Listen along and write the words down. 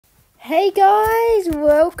Hey guys,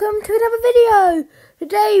 welcome to another video.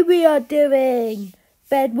 Today we are doing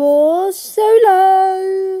Bedwars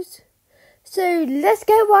solos. So let's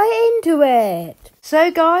get right into it. So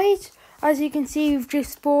guys, as you can see, we've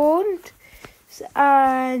just spawned.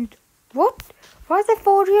 And what? Why is there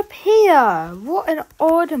 40 up here? What an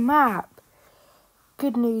odd map.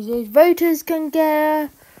 Good news is voters can get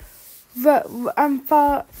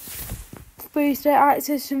booster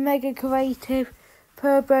access to mega creative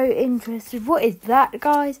turbo interested. What is that,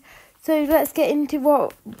 guys? So let's get into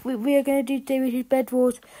what we are going to do today, which is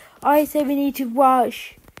Bedwars. I say we need to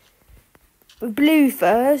watch blue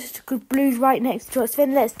first, because blue's right next to us.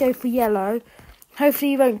 Then let's go for yellow.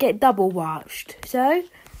 Hopefully you won't get double watched. So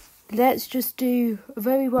let's just do a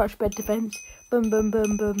very watch bed defense. Boom, boom,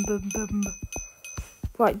 boom, boom, boom, boom.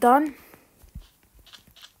 Right, done.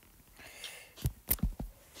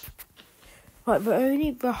 Right,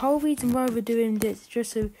 the whole reason why we're doing this is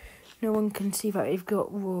just so no one can see that we've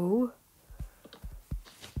got wool.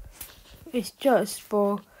 It's just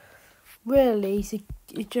for really,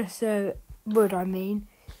 it's just so wood. I mean,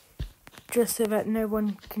 just so that no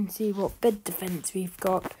one can see what bed defense we've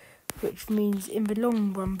got, which means in the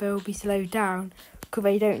long run they'll be slowed down because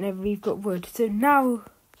they don't know we've got wood. So now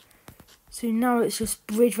let's just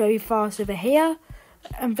bridge very fast over here,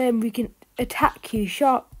 and then we can attack you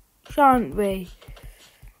shan't we?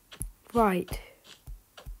 Right.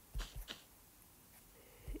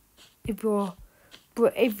 If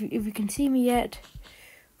you can see me yet.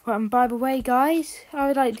 Right, and by the way, guys, I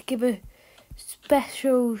would like to give a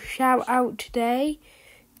special shout out today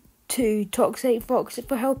to Toxic Fox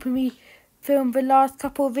for helping me film the last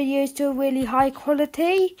couple of videos to a really high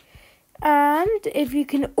quality. And if you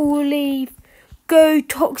can all leave Go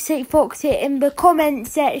Toxic Fox it in the comment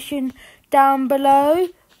section down below.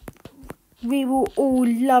 We will all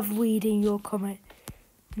love reading your comments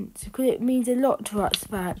because it means a lot to us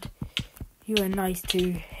that you are nice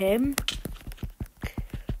to him.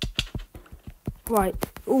 Right.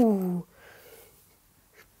 Ooh.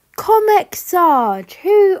 Comic Sarge.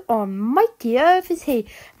 Who on mighty earth is he?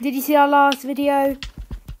 Did you see our last video?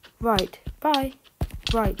 Right. Bye.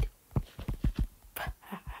 Right.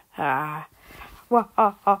 Wah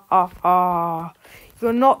ha ha ha ha.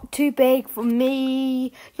 You're not too big for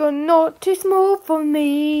me. You're not too small for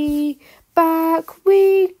me. Back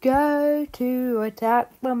we go to attack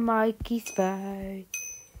the Mikey's foe.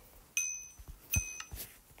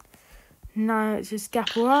 Now let's just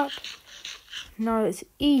gapple up. Now let's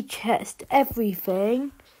E-chest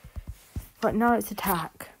everything. Right, now let's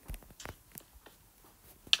attack.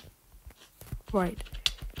 Right.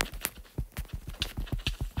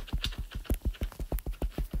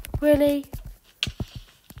 Really?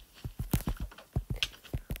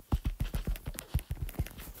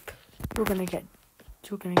 You're gonna get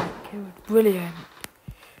killed. Brilliant.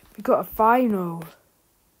 We got a final.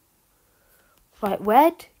 Right,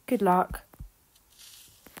 red. Good luck.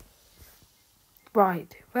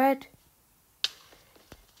 Right, red.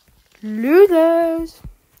 Losers.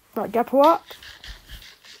 Right, gapple up.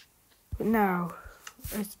 But now,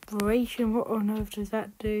 inspiration. What on earth does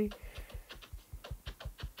that do?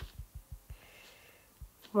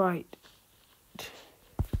 Right.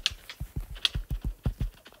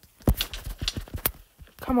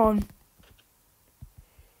 Come on.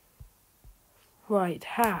 Right,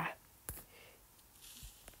 ha.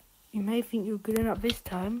 You may think you're good enough this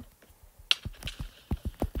time.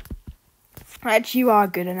 Actually, you are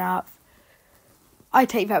good enough. I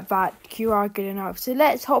take that back. You are good enough. So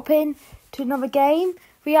let's hop in to another game.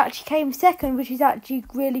 We actually came second, which is actually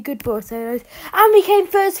really good for us. And we came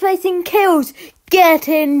first place in kills. Get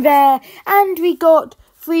in there. And we got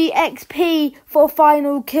 3 XP for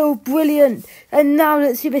final kill. Brilliant. And now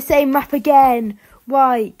let's do the same map again.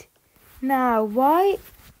 Right. Now, right.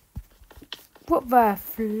 What the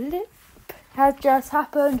flip has just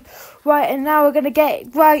happened? Right, and now we're going to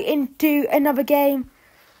get right into another game.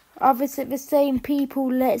 Obviously the same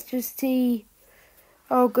people. Let's just see.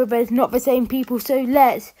 Oh, good, but it's not the same people. So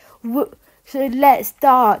let's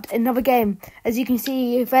start another game. As you can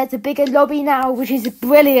see, there's a bigger lobby now, which is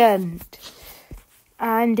brilliant.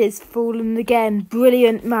 And it's fallen again.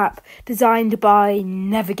 Brilliant map designed by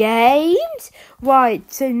Never Games.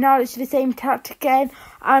 Right, so now let's do the same tactic again.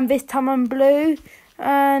 And this time I'm blue.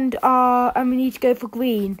 And we need to go for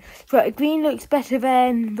green. But green looks better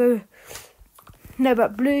than the... No,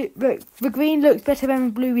 but the green looks better than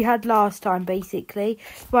the blue we had last time, basically.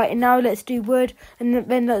 Right, and now let's do wood. And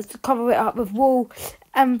then let's cover it up with wool.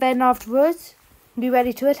 And then afterwards, be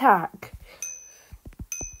ready to attack.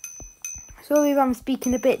 Sorry if I'm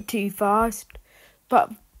speaking a bit too fast,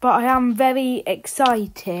 but I am very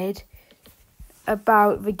excited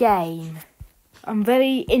about the game. I'm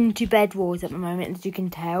very into Bedwars at the moment, as you can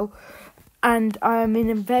tell. And I'm in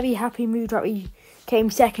a very happy mood that we came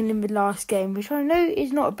second in the last game, which I know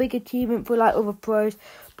is not a big achievement for like other pros.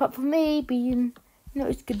 But for me, being not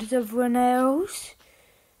as good as everyone else,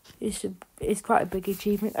 it's quite a big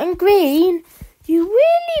achievement. And Green, you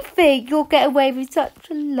really think you'll get away with such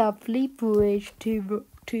a lovely bridge to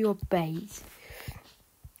your base?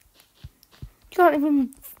 You can't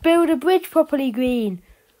even build a bridge properly, Green.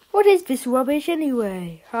 What is this rubbish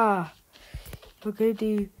anyway? We're going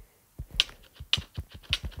to do...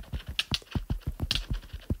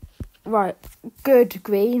 Right, good,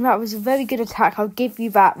 Green. That was a very good attack. I'll give you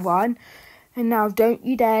that one. And now don't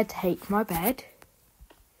you dare take my bed.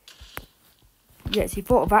 Yes, you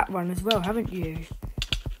thought of that one as well, haven't you?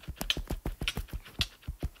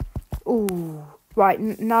 Ooh. Right,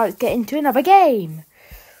 now let's get into another game.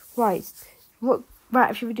 Right, what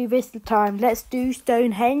map should we do this time? Let's do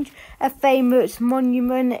Stonehenge, a famous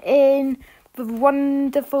monument in the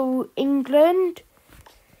wonderful England.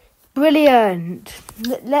 Brilliant.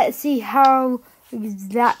 Let's see how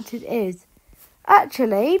exact it is.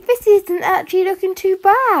 Actually, this isn't actually looking too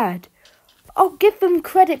bad. I'll give them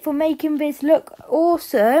credit for making this look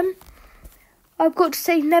awesome. I've got to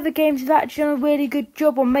say Never Games have actually done a really good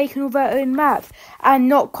job on making all their own maps and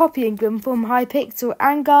not copying them from Hypixel.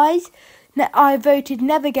 And guys, I voted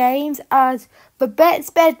Never Games as the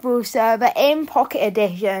best Bedwars server in Pocket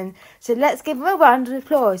Edition. So let's give them a round of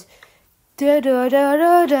applause. Da, da, da,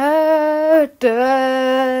 da, da,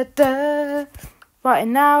 da, da. Right,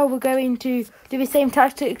 and now we're going to do the same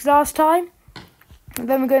tactics last time. And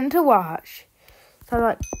then we're going to watch. So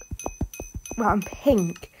like, well, I'm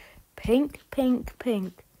pink. Pink, pink,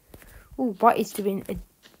 pink. Oh, white is doing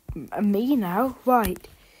a me now. Right.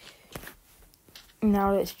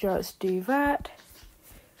 Now let's just do that.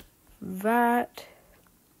 That.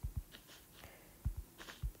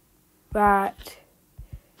 That.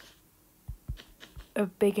 A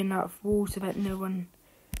big enough wall so that no one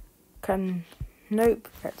can... Nope,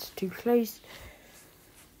 that's too close.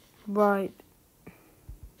 Right.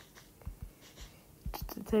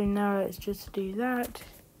 So now let's just do that.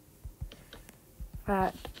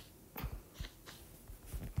 That.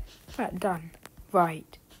 Done.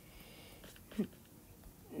 Right.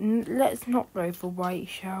 Let's not go for white,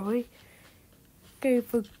 shall we? Go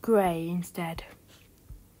for grey instead.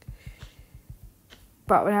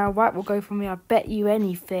 But now white will go for me, I bet you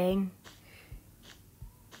anything.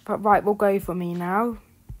 But white will go for me now.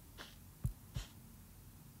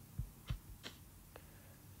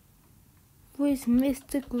 What is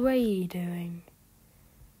Mr. Grey doing?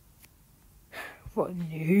 What a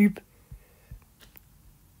noob.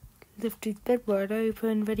 Left his bed wide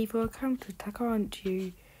open, ready for a counter-attack, aren't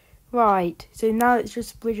you? Right, so now let's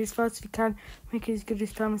just bridge as fast as we can, make it as good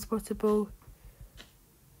as time as possible.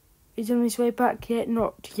 Is he on his way back yet?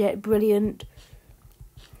 Not yet, brilliant.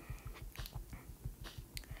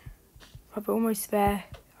 Right, we're almost there.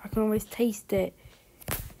 I can almost taste it.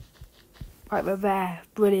 Right, we're there,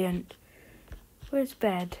 brilliant. Where's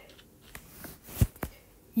bed?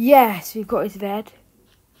 Yes, we've got his bed.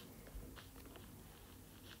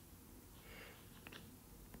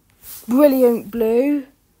 Brilliant, blue.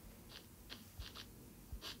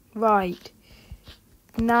 Right.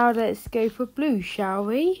 Now let's go for blue, shall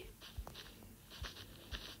we?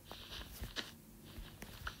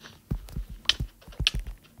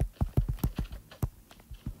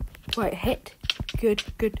 Right, hit. Good,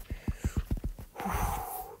 good.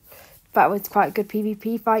 That was quite a good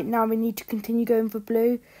PvP fight. Now we need to continue going for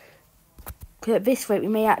blue. Because at this rate we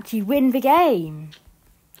may actually win the game.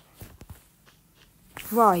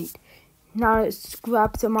 Right. Now let's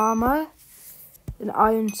grab some armour. An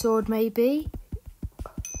iron sword maybe.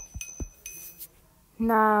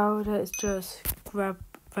 Now let's just grab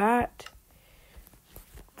that.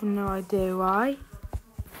 No idea why.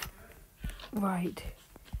 Right.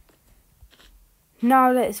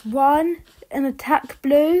 Now let's run and attack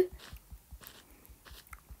blue.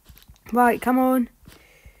 Right, come on.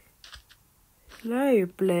 Hello,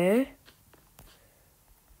 blue.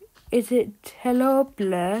 Is it hello,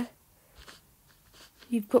 blue?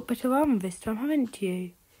 You've got better armor this time, haven't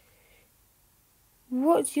you?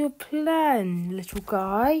 What's your plan, little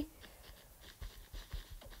guy?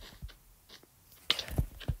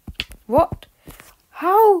 What?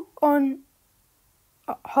 How on...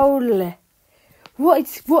 holy... What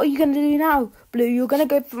are you going to do now, Blue? You're going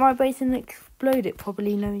to go for my base and explode it,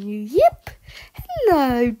 probably knowing you. Yep.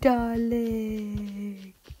 Hello,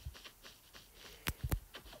 darling.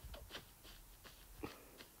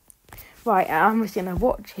 Right, I'm just going to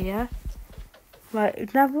watch here.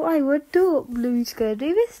 Right, now what I would do what Blue's going to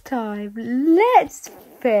do this time. Let's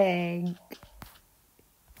think.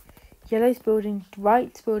 Yellow's building,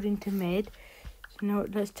 right's building to mid. So now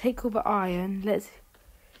let's take all the iron. Let's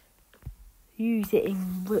use it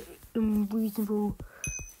in reasonable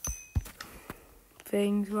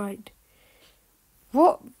things. Right.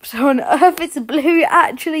 What on earth is Blue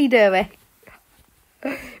actually doing?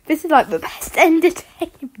 This is like the best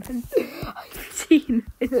entertainment I've seen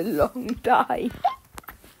in a long time.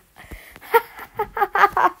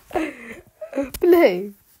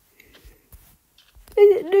 Blue,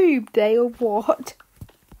 is it noob day or what?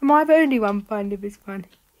 Am I the only one finding this funny?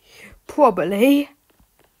 Probably.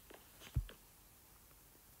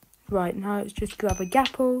 Right, now let's just grab a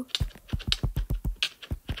gapple.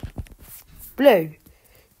 Blue.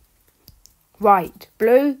 Right,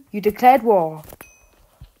 Blue, you declared war.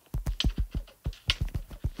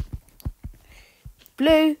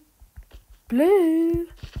 Blue. Blue.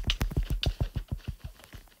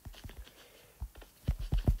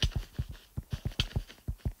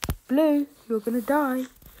 Blue, you're gonna die.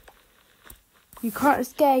 You can't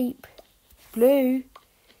escape. Blue.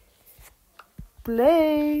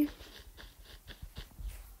 Blue.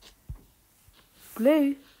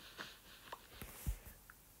 Blue.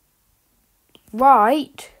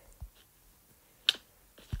 Right.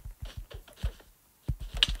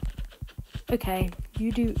 Okay,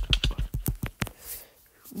 you do.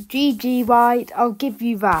 GG, White, I'll give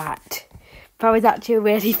you that. That was actually a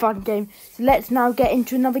really fun game. So let's now get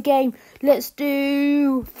into another game. Let's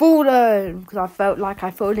do Fallen, because I felt like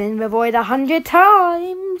I've fallen in the void 100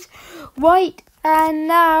 times. Right, and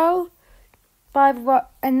now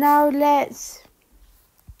let's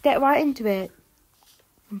get right into it.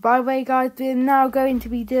 And by the way, guys, we're now going to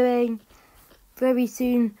be doing very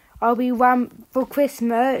soon. I'll be for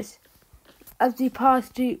Christmas. As we pass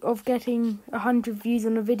due of getting 100 views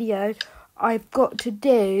on a video, I've got to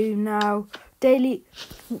do now daily,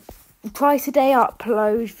 twice a day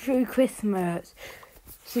upload through Christmas.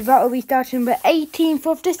 So that will be starting the 18th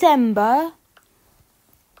of December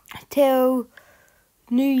till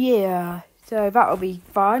New Year. So that will be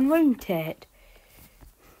fun, won't it?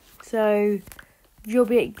 So you'll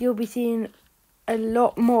be seeing a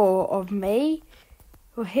lot more of me,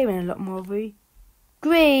 or hearing a lot more of me.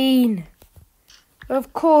 Green.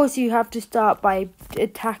 Of course you have to start by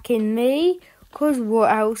attacking me, because what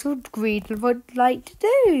else would Green like to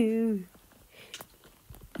do?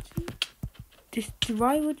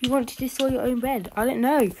 Why would you want to destroy your own bed? I don't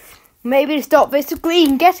know. Maybe to stop this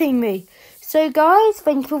Green getting me. So guys,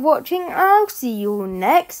 thank you for watching. I'll see you all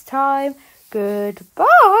next time.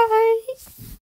 Goodbye.